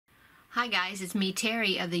Hi guys, it's me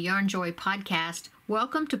Terri of the Yarnjoy podcast.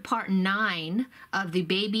 Welcome to part 9 of the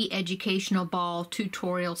Baby Educational Ball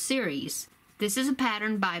tutorial series. This is a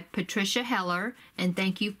pattern by Patricia Heller, and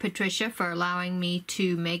thank you Patricia for allowing me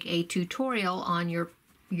to make a tutorial on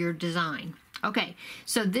your design. Okay,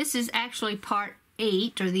 so this is actually part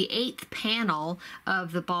 8 or the 8th panel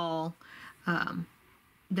of the ball,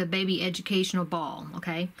 the Baby Educational Ball.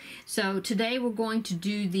 Okay, so today we're going to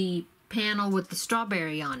do the panel with the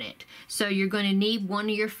strawberry on it. So you're going to need one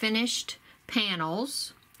of your finished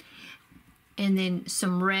panels and then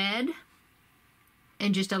some red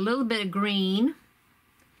and just a little bit of green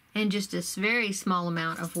and just a very small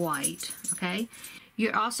amount of white. Okay,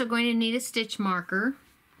 you're also going to need a stitch marker,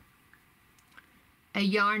 a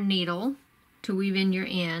yarn needle to weave in your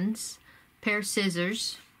ends, a pair of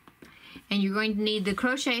scissors, and you're going to need the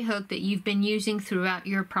crochet hook that you've been using throughout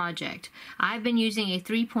your project. I've been using a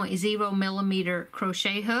 3.0 millimeter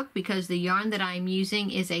crochet hook because the yarn that I'm using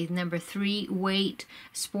is a number 3 weight,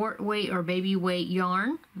 sport weight or baby weight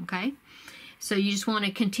yarn. Okay, so you just want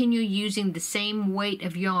to continue using the same weight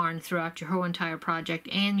of yarn throughout your whole entire project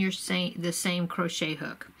and the same crochet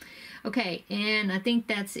hook. Okay, and I think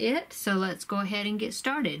that's it, so let's go ahead and get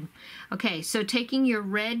started. Okay, so taking your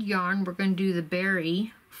red yarn, we're going to do the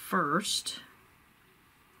berry first.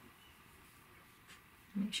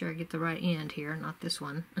 Make sure I get the right end here, not this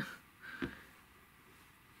one.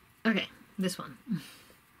 Okay, this one.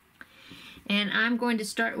 And I'm going to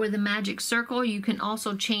start with a magic circle. You can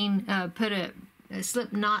also put a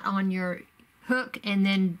slip knot on your hook and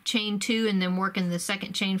then chain 2 and then work in the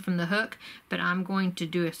second chain from the hook, but I'm going to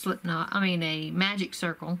do a magic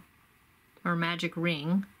circle or magic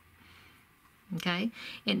ring. Okay,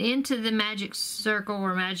 and into the magic circle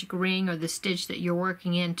or magic ring or the stitch that you're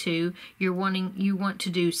working into, you want to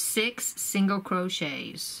do 6 single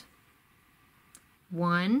crochets.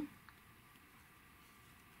 1,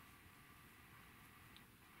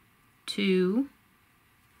 2,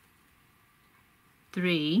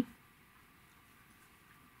 3,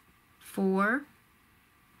 4,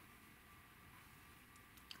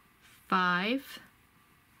 5,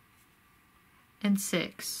 and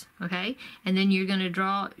 6. Okay, and then you're going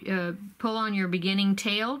to pull on your beginning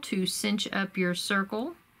tail to cinch up your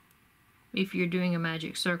circle if you're doing a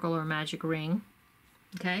magic circle or magic ring.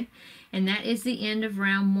 Okay, and that is the end of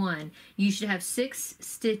round 1. You should have 6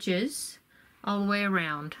 stitches all the way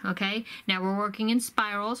around. Okay, now we're working in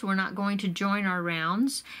spirals. We're not going to join our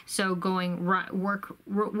rounds, so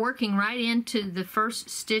working right into the first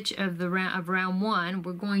stitch of round 1,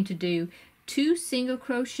 we're going to do 2 single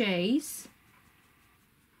crochets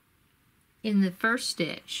in the first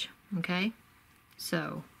stitch. Okay,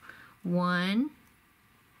 so 1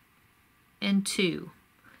 and 2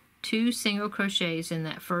 single crochets in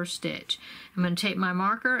that first stitch. I'm going to take my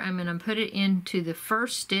marker, I'm going to put it into the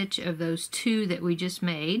first stitch of those 2 that we just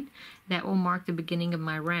made. That will mark the beginning of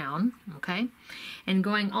my round. Okay, and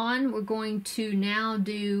going on, we're going to now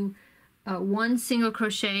do 1 single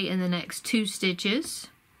crochet in the next 2 stitches.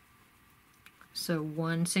 So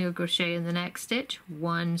 1 single crochet in the next stitch,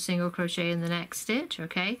 1 single crochet in the next stitch.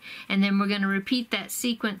 Okay, and then we're going to repeat that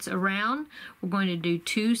sequence around. We're going to do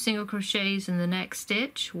 2 single crochets in the next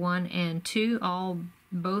stitch, 1 and 2,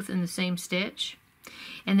 both in the same stitch.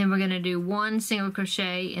 And then we're going to do 1 single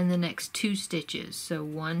crochet in the next 2 stitches. So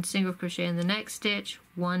 1 single crochet in the next stitch,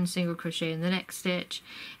 1 single crochet in the next stitch.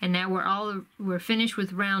 And now we're finished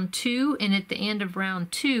with round 2, and at the end of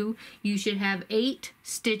round 2 you should have 8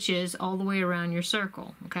 stitches all the way around your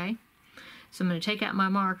circle. Okay, so I'm going to take out my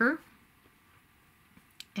marker,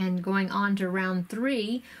 and going on to round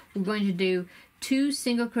 3, we're going to do 2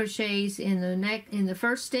 single crochets in the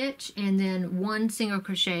first stitch and then 1 single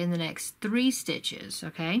crochet in the next 3 stitches.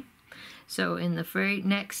 Okay, so in the very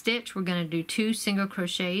next stitch we're going to do 2 single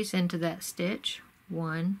crochets into that stitch,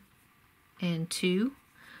 1 and 2.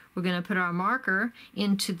 We're going to put our marker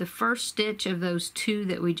into the first stitch of those 2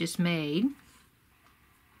 that we just made.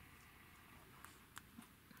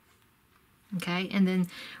 Okay, and then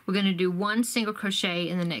we're going to do 1 single crochet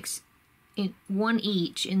in the next 1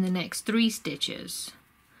 each in the next 3 stitches.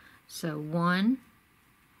 So 1,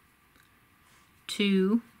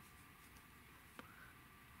 2,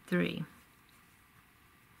 3.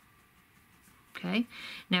 Okay,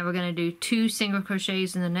 now we're going to do 2 single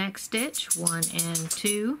crochets in the next stitch, 1 and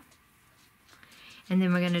 2. And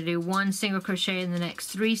then we're going to do 1 single crochet in the next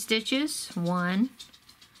 3 stitches, 1,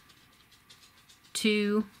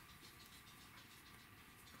 2,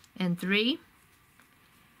 and 3.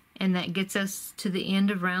 And that gets us to the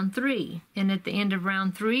end of round 3. And at the end of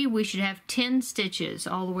round 3, we should have 10 stitches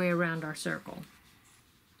all the way around our circle.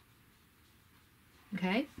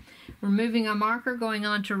 Okay, removing our marker, going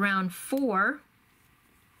on to round 4.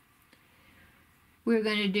 We're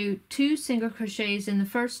going to do 2 single crochets in the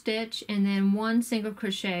first stitch and then 1 single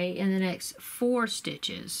crochet in the next 4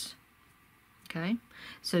 stitches. Okay,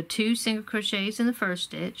 so 2 single crochets in the first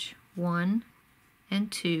stitch, 1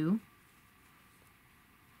 and 2.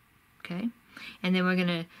 Okay, and then we're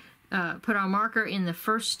going to put our marker in the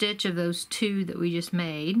first stitch of those 2 that we just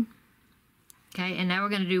made. Okay, and now we're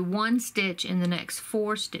going to do 1 stitch in the next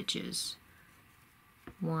 4 stitches.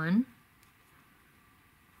 1,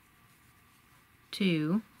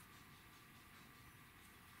 2,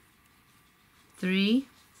 3,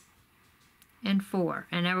 and 4.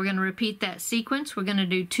 And now we're going to repeat that sequence. We're going to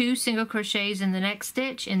do 2 single crochets in the next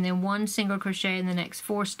stitch and then 1 single crochet in the next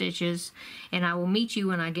 4 stitches, and I will meet you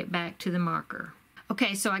when I get back to the marker.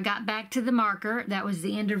 Okay, so I got back to the marker. That was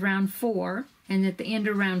the end of round 4, and at the end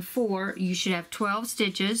of round 4 you should have 12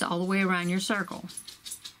 stitches all the way around your circle.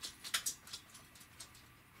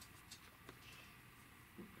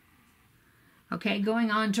 Okay,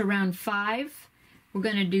 going on to round 5, we're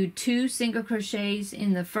going to do 2 single crochets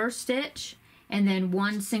in the first stitch and then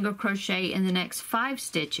 1 single crochet in the next 5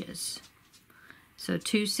 stitches. So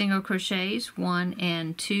 2 single crochets, 1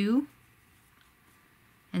 and 2,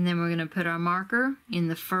 and then we're going to put our marker in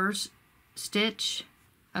the first stitch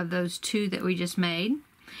of those 2 that we just made,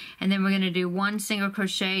 and then we're going to do 1 single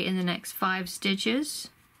crochet in the next 5 stitches.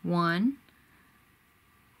 1,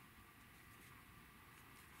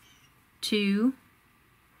 2,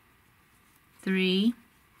 3,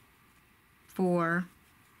 4,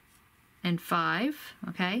 and 5.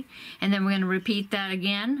 Okay, and then we're going to repeat that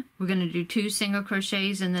again. We're going to do 2 single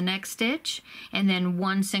crochets in the next stitch and then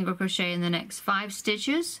 1 single crochet in the next 5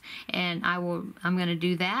 stitches, and I'm going to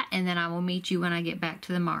do that, and then I will meet you when I get back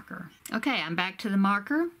to the marker. Okay, I'm back to the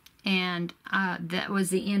marker, and that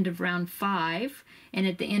was the end of round 5, and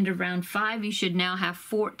at the end of round 5 you should now have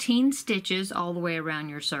 14 stitches all the way around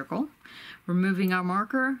your circle. Removing our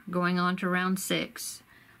marker, going on to round 6.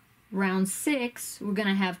 Round 6, we're going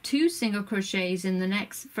to have 2 single crochets in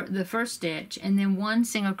the first stitch and then 1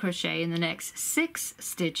 single crochet in the next 6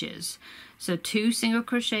 stitches. So 2 single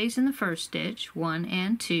crochets in the first stitch, 1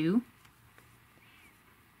 and 2.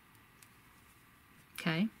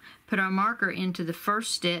 Okay, put our marker into the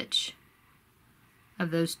first stitch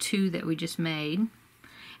of those 2 that we just made,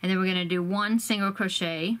 and then we're going to do 1 single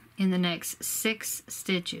crochet in the next 6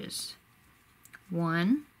 stitches.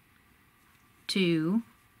 1, 2,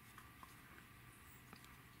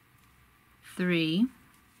 3,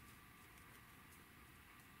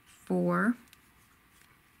 4,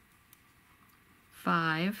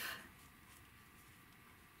 5,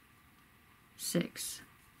 6.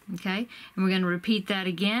 Okay, and we're going to repeat that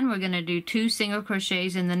again. We're going to do 2 single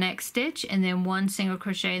crochets in the next stitch and then 1 single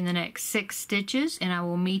crochet in the next 6 stitches, and I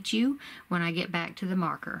will meet you when I get back to the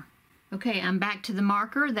marker. Okay, I'm back to the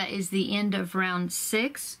marker. That is the end of round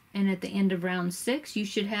 6, and at the end of round 6 you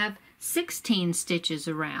should have 16 stitches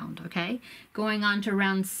around. Okay, going on to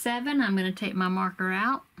round 7, I'm going to take my marker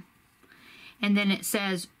out, and then it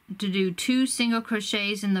says to do 2 single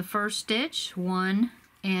crochets in the first stitch, 1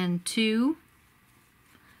 and 2.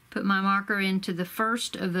 Put my marker into the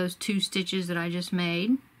first of those 2 stitches that I just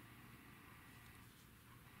made,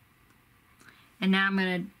 and now I'm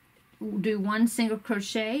going to do 1 single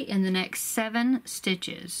crochet in the next 7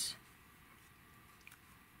 stitches.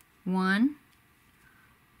 1,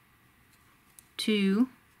 2,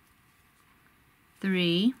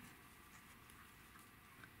 3,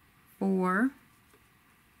 4,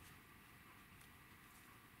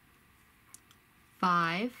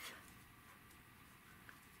 5,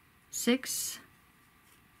 6,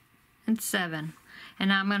 and 7.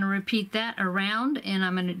 And I'm going to repeat that around, and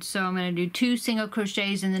I'm going to do 2 single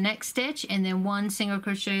crochets in the next stitch and then 1 single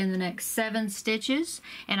crochet in the next 7 stitches,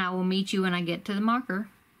 and I will meet you when I get to the marker.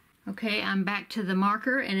 Okay, I'm back to the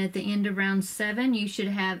marker, and at the end of round 7 you should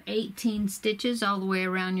have 18 stitches all the way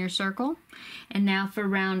around your circle. And now for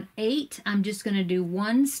round 8, I'm just going to do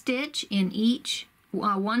 1 stitch in each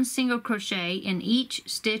 1 single crochet in each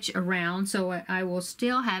stitch around, so I will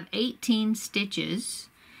still have 18 stitches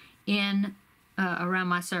in around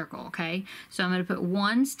my circle. Okay, so I'm going to put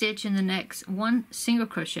 1 stitch in the next 1 single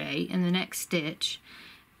crochet in the next stitch,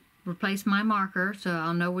 replace my marker so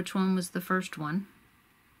I'll know which one was the first one,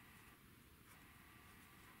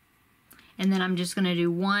 and then I'm just going to do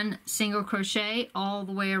 1 single crochet all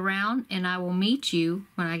the way around, and I will meet you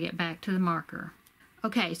when I get back to the marker.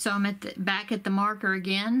 Okay, so I'm back at the marker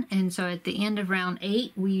again, and so at the end of round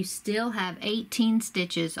 8 we still have 18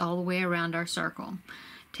 stitches all the way around our circle.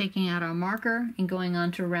 Taking out our marker and going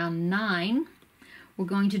on to round 9, we're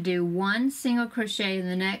going to do 1 single crochet in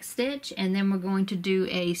the next stitch, and then we're going to do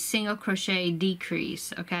a single crochet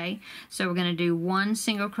decrease, okay? So we're going to do 1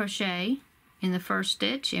 single crochet in the first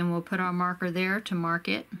stitch, and we'll put our marker there to mark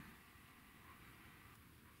it.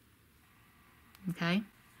 Okay.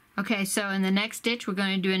 Okay, so in the next stitch we're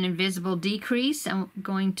going to do an invisible decrease. I'm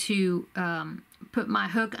going to put my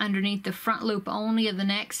hook underneath the front loop only of the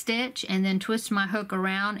next stitch, and then twist my hook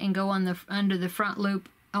around and go on under the front loop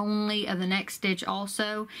only of the next stitch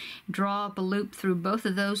also. Draw up a loop through both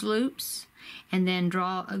of those loops, and then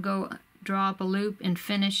draw up a loop and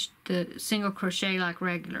finish the single crochet like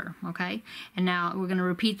regular, okay? And now we're going to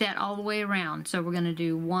repeat that all the way around. So we're going to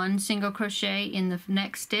do 1 single crochet in the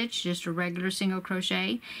next stitch, just a regular single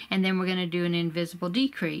crochet, and then we're going to do an invisible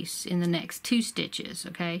decrease in the next 2 stitches,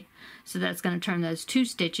 okay? So that's going to turn those 2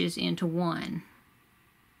 stitches into 1.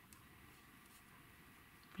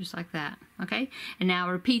 Just like that, okay? And now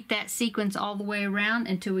repeat that sequence all the way around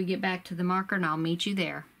until we get back to the marker, and I'll meet you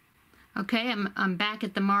there. Okay, I'm back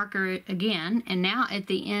at the marker again, and now at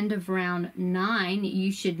the end of round 9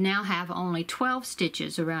 you should now have only 12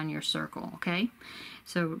 stitches around your circle, okay?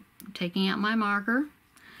 So taking out my marker,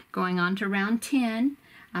 going on to round 10,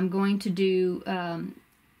 I'm going to do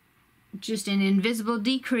just an invisible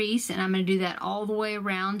decrease, and I'm going to do that all the way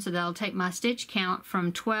around, so that'll take my stitch count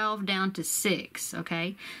from 12 down to 6,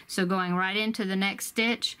 okay? So going right into the next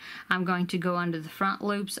stitch, I'm going to go under the front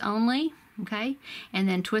loops only, okay, and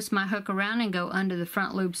then twist my hook around and go under the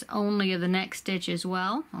front loops only of the next stitch as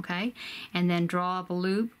well, okay, and then draw up a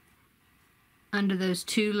loop under those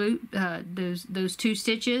 2 those 2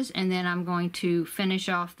 stitches, and then I'm going to finish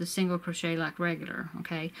off the single crochet like regular,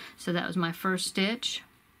 okay? So that was my first stitch.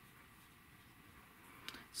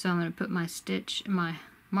 So I'm going to put my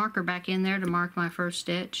marker back in there to mark my first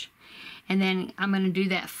stitch, and then I'm going to do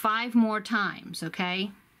that 5 more times,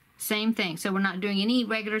 okay? Same thing. So we're not doing any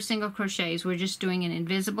regular single crochets, we're just doing an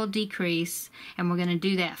invisible decrease, and we're going to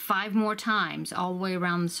do that 5 more times all the way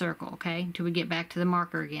around the circle, okay, until we get back to the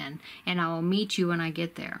marker again, and I will meet you when I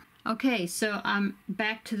get there. Okay, so I'm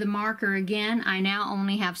back to the marker again. I now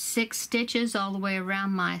only have 6 stitches all the way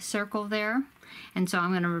around my circle there, and so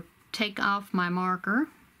I'm going to take off my marker.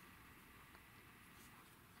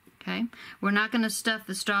 Okay, we're not going to stuff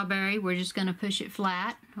the strawberry, we're just going to push it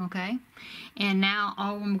flat, okay? And now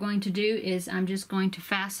all I'm going to do is I'm just going to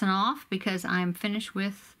fasten off because I'm finished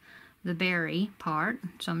with the berry part.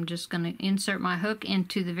 So I'm just going to insert my hook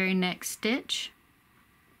into the very next stitch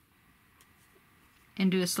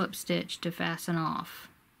and do a slip stitch to fasten off.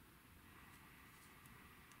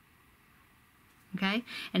 Okay,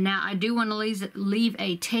 and now I do want to leave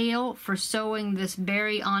a tail for sewing this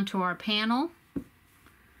berry onto our panel.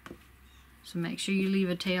 So make sure you leave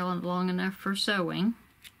a tail long enough for sewing,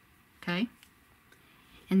 okay?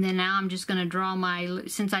 And then now I'm just going to draw my,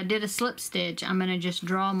 since I did a slip stitch, I'm going to just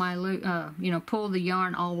draw my, pull the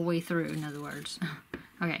yarn all the way through, in other words.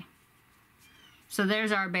 Okay, so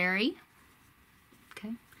there's our berry.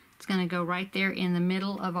 Okay, it's going to go right there in the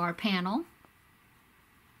middle of our panel,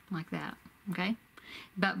 like that, okay?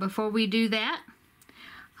 But before we do that,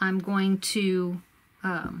 I'm going to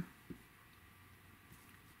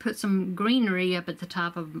put some greenery up at the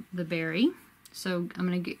top of the berry. So I'm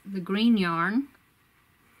going to get the green yarn,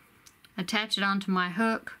 attach it onto my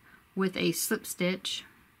hook with a slip stitch.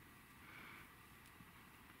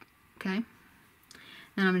 Okay.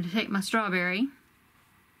 Then I'm going to take my strawberry,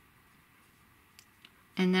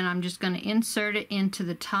 and then I'm just going to insert it into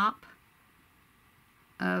the top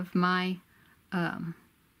of my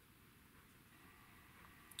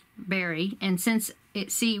berry. And since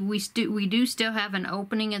we do still have an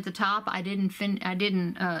opening at the top, I didn't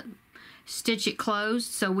stitch it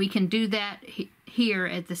closed, so we can do that here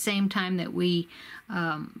at the same time that we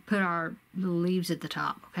put our little leaves at the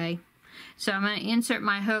top, okay? So I'm going to insert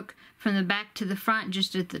my hook from the back to the front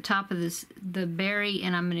just at the top of the berry,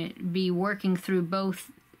 and I'm going to be working through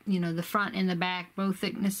both, the front and the back, both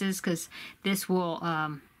thicknesses, because this will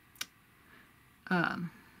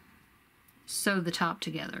sew the top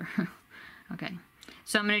together. Okay,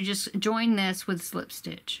 so I'm going to just join this with slip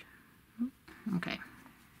stitch. Okay,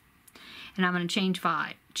 and I'm going to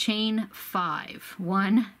chain 5.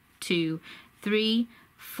 1, 2, 3,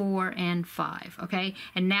 4, and 5. Okay,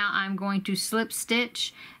 and now I'm going to slip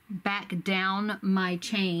stitch back down my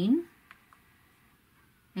chain,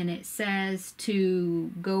 and it says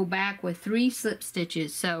to go back with 3 slip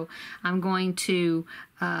stitches. So I'm going to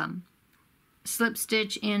slip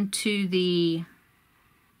stitch into the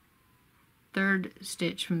 3rd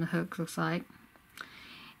stitch from the hook, looks like,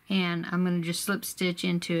 and I'm going to just slip stitch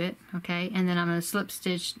into it, okay, and then I'm going to slip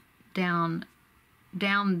stitch back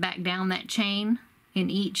down that chain in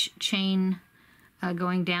each chain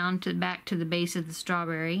going down to back to the base of the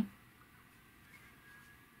strawberry.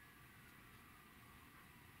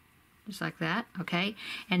 Just like that, okay?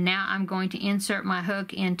 And now I'm going to insert my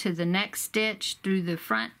hook into the next stitch through the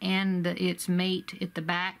front and its mate at the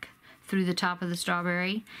back through the top of the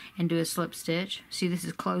strawberry and do a slip stitch. See, this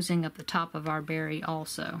is closing up the top of our berry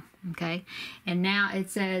also, okay? And now it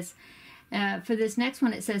says, for this next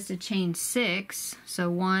one, it says to chain 6. So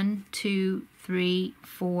 1, 2, 3,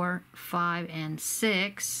 4, 5, and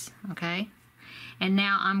 6, okay? And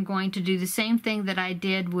now I'm going to do the same thing that I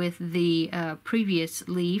did with the previous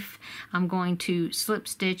leaf. I'm going to slip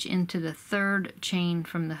stitch into the 3rd chain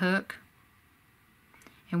from the hook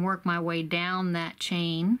and work my way down that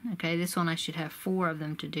chain. Okay, this one I should have 4 of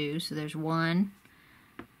them to do. So there's 1,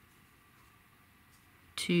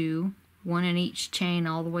 2, 1 in each chain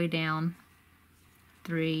all the way down,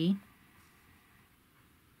 3,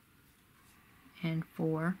 and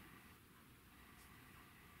 4.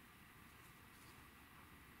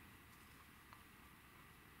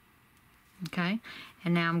 Okay,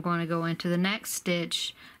 and now I'm going to go into the next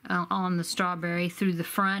stitch on the strawberry through the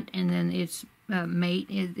front, and then its mate,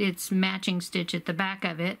 its matching stitch at the back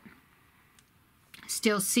of it,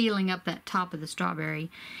 still sealing up that top of the strawberry,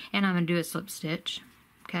 and I'm going to do a slip stitch.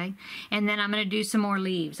 Okay, and then I'm going to do some more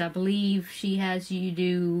leaves. I believe she has you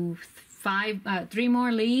do 3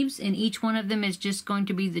 more leaves, and each one of them is just going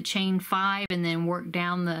to be the chain 5, and then work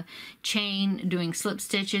down the chain doing slip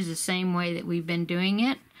stitches the same way that we've been doing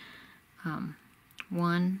it.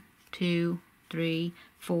 1, 2, 3,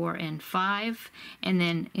 4, and 5, and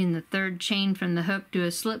then in the 3rd chain from the hook do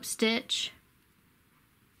a slip stitch.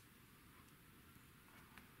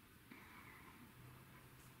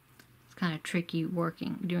 It's kind of tricky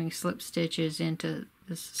doing slip stitches into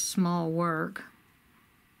this small work.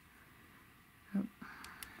 Oh,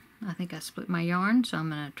 I think I split my yarn, so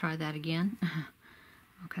I'm going to try that again.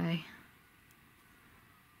 Okay.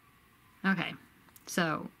 Okay,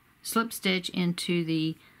 so slip stitch into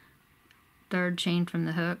the 3rd chain from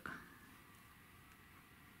the hook.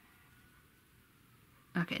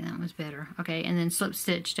 Okay, that was better. Okay, and then slip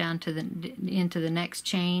stitch down to into the next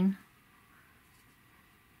chain.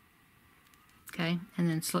 Okay, and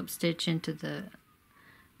then slip stitch into the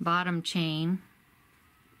bottom chain.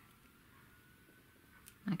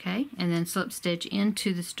 Okay, and then slip stitch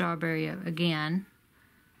into the strawberry again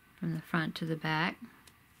from the front to the back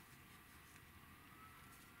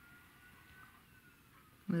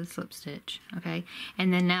with a slip stitch. Okay,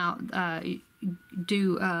 and then now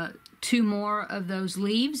do 2 more of those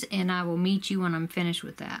leaves, and I will meet you when I'm finished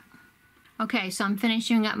with that. Okay, so I'm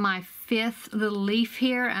finishing up my 5th little leaf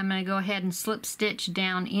here. I'm going to go ahead and slip stitch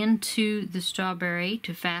down into the strawberry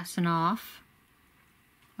to fasten off.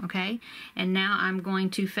 Okay, and now I'm going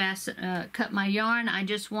to cut my yarn. I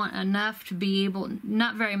just want enough to be able,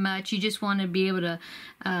 not very much, you just want to be able to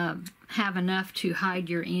have enough to hide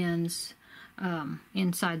your ends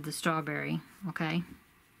inside the strawberry. Okay,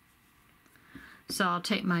 so I'll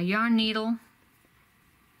take my yarn needle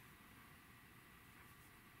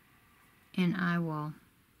and I will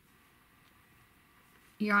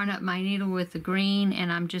yarn up my needle with the green,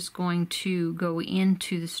 and I'm just going to go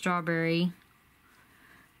into the strawberry.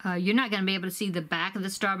 You're not going to be able to see the back of the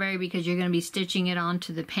strawberry because you're going to be stitching it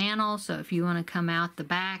onto the panel, so if you want to come out the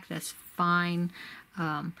back, that's fine.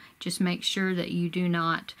 Just make sure that you do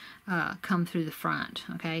not come through the front.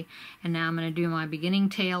 Okay, and now I'm going to do my beginning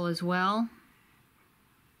tail as well.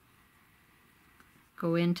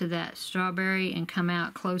 Go into that strawberry and come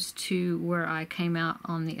out close to where I came out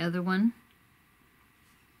on the other one.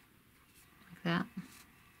 Like that.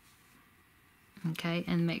 Okay,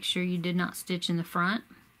 and make sure you did not stitch in the front.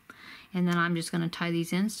 And then I'm just going to tie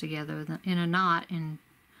these ends together in a knot and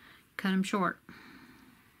cut them short.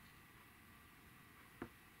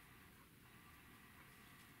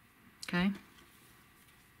 Okay.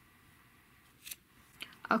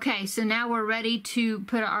 Okay, so now we're ready to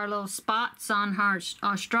put our little spots on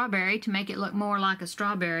our strawberry to make it look more like a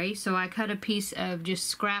strawberry. So I cut a piece of just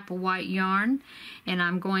scrap of white yarn, and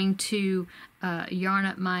I'm going to yarn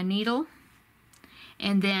up my needle,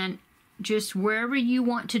 and then just wherever you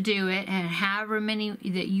want to do it, and however many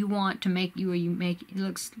that you want to make it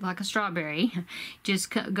looks like a strawberry, just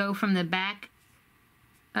go from the back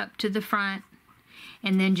up to the front,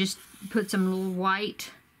 and then just put some little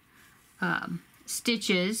white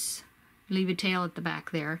stitches, leave a tail at the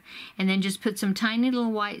back there, and then just put some tiny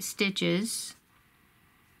little white stitches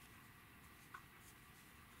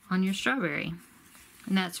on your strawberry,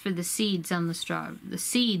 and that's for the seeds on the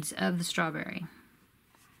seeds of the strawberry.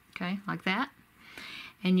 Okay, like that,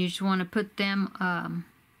 and you just want to put them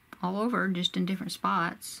all over, just in different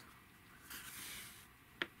spots.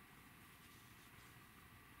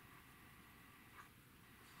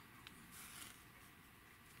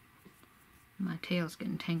 My tail's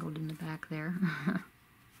getting tangled in the back there.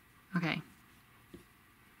 Okay.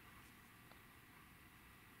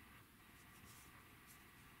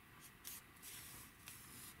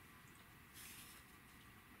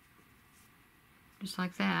 Just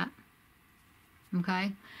like that.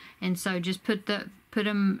 Okay, and so just put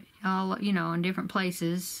them all, you know, in different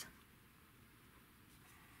places.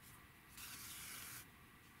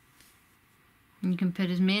 You can put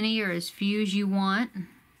as many or as few as you want,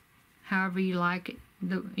 however you like it.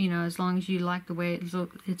 You know, as long as you like the way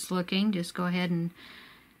it's looking, just go ahead and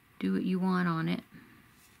do what you want on it.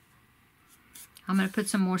 I'm going to put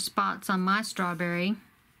some more spots on my strawberry,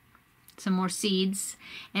 some more seeds,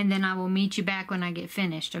 and then I will meet you back when I get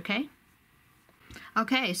finished, okay?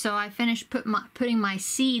 Okay, so I finished putting my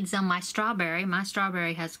seeds on my strawberry. My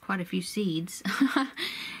strawberry has quite a few seeds.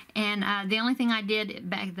 And the only thing I did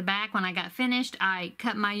back at the back when I got finished, I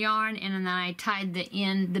cut my yarn and then I tied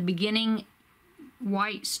the beginning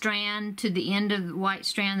white strand to the end of the white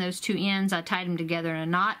strand, those two ends, I tied them together in a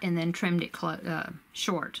knot and then trimmed it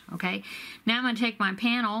short, okay? Now I'm going to take my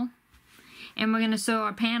panel and we're going to sew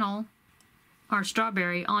our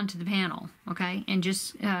strawberry onto the panel, okay? And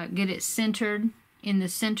just get it centered in the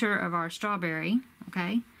center of our strawberry,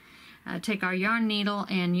 okay? Take our yarn needle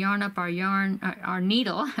and yarn up our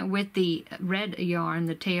needle with the red yarn,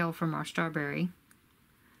 the tail from our strawberry,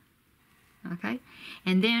 okay?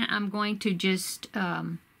 And then I'm going to just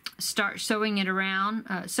start sewing it around,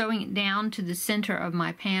 sewing it down to the center of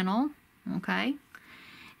my panel, okay?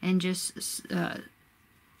 And just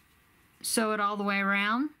sew it all the way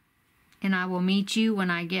around. And I will meet you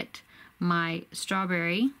when I get my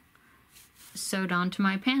strawberry sewed onto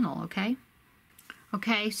my panel, okay?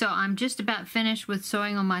 Okay, so I'm just about finished with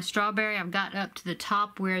sewing on my strawberry. I've got up to the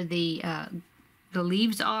top where the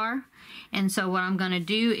leaves are. And so what I'm going to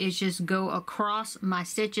do is just go across, my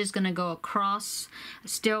stitch is going to go across,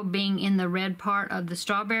 still being in the red part of the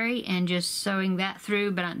strawberry, and just sewing that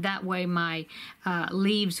through, but that way my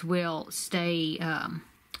leaves will stay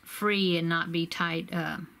free and not be tight,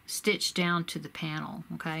 stitched down to the panel,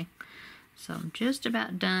 okay? So I'm just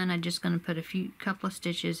about done. I'm just going to put couple of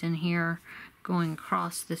stitches in here going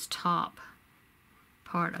across this top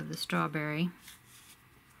part of the strawberry,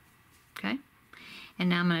 okay? And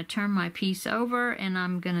now I'm going to turn my piece over and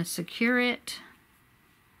I'm going to secure it.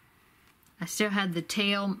 I still had the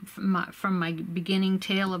tail from my beginning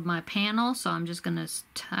tail of my panel, so I'm just going to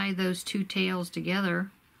tie those two tails together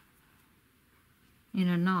in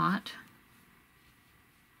a knot.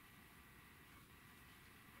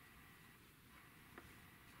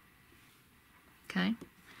 Okay,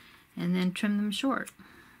 and then trim them short.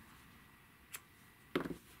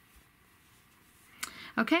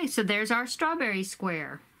 Okay, so there's our strawberry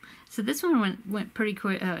square. So this one went pretty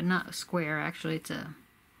quick, not a square, actually it's a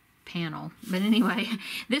panel. But anyway,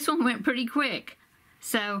 this one went pretty quick.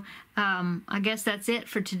 So I guess that's it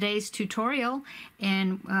for today's tutorial.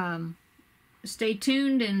 And stay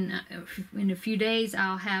tuned, and in a few days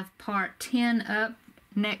I'll have part 10 up,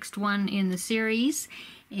 next one in the series.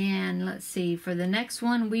 And let's see, for the next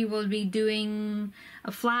one we will be doing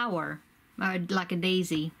a flower, like a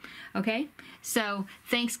daisy. Okay, so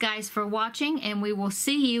thanks guys for watching, and we will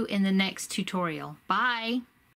see you in the next tutorial. Bye!